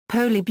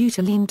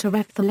Polybutylene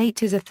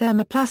terephthalate is a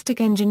thermoplastic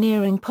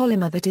engineering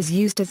polymer that is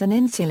used as an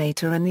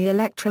insulator in the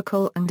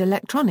electrical and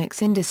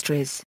electronics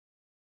industries.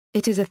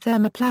 It is a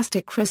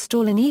thermoplastic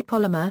crystalline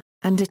e-polymer,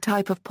 and a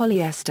type of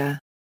polyester.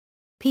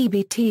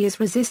 PBT is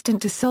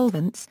resistant to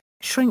solvents,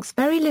 shrinks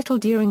very little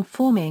during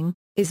forming,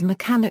 is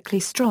mechanically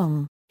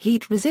strong,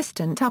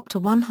 heat-resistant up to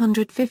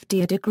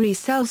 150 degrees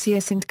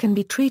Celsius and can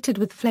be treated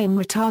with flame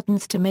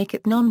retardants to make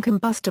it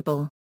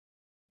non-combustible.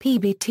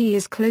 PBT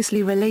is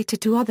closely related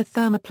to other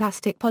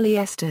thermoplastic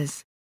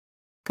polyesters.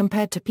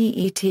 Compared to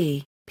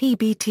PET,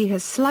 PBT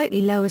has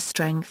slightly lower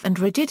strength and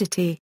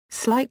rigidity,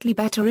 slightly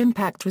better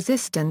impact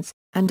resistance,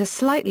 and a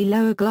slightly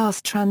lower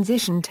glass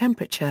transition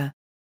temperature.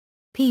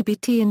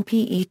 PBT and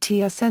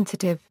PET are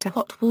sensitive to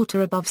hot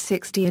water above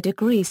 60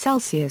 degrees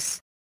Celsius.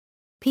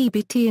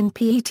 PBT and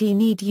PET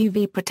need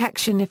UV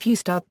protection if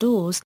used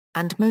outdoors,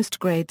 and most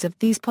grades of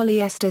these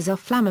polyesters are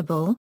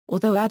flammable,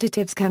 although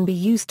additives can be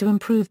used to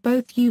improve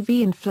both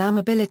UV and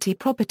flammability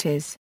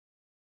properties.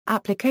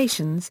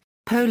 Applications: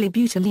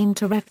 polybutylene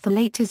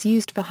terephthalate is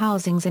used for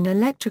housings in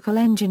electrical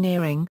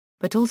engineering,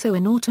 but also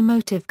in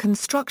automotive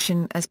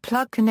construction as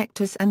plug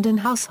connectors and in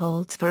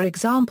households, for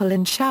example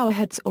in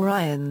showerheads or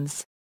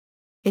irons.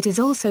 It is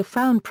also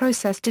found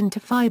processed into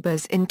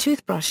fibers in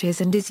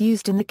toothbrushes and is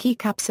used in the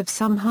keycaps of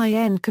some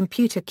high-end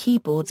computer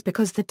keyboards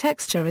because the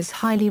texture is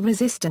highly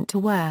resistant to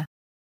wear.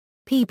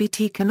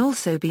 PBT can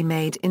also be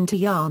made into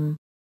yarn.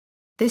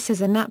 This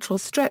is a natural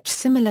stretch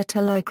similar to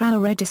Lycra, a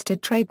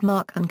registered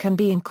trademark, and can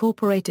be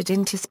incorporated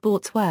into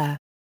sportswear.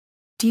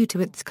 Due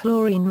to its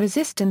chlorine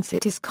resistance,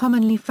 it is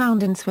commonly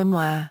found in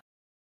swimwear.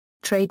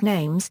 Trade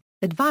names: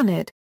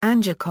 Advanit,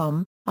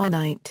 Angicom,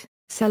 Arnite,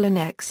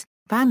 Celonex,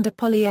 Vanda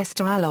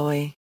Polyester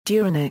Alloy,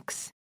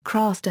 Duranex,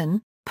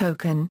 Crafton,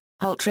 Pocan,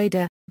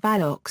 Ultrada,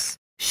 Valox,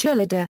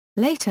 Schulada,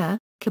 Later,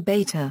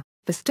 Cabata,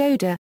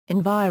 Vestoda,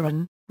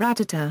 Environ,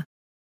 Radata.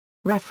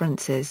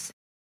 References.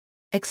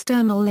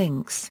 External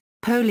links: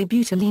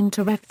 Polybutylene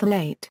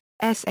terephthalate,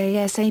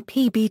 SASA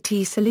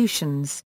PBT Solutions.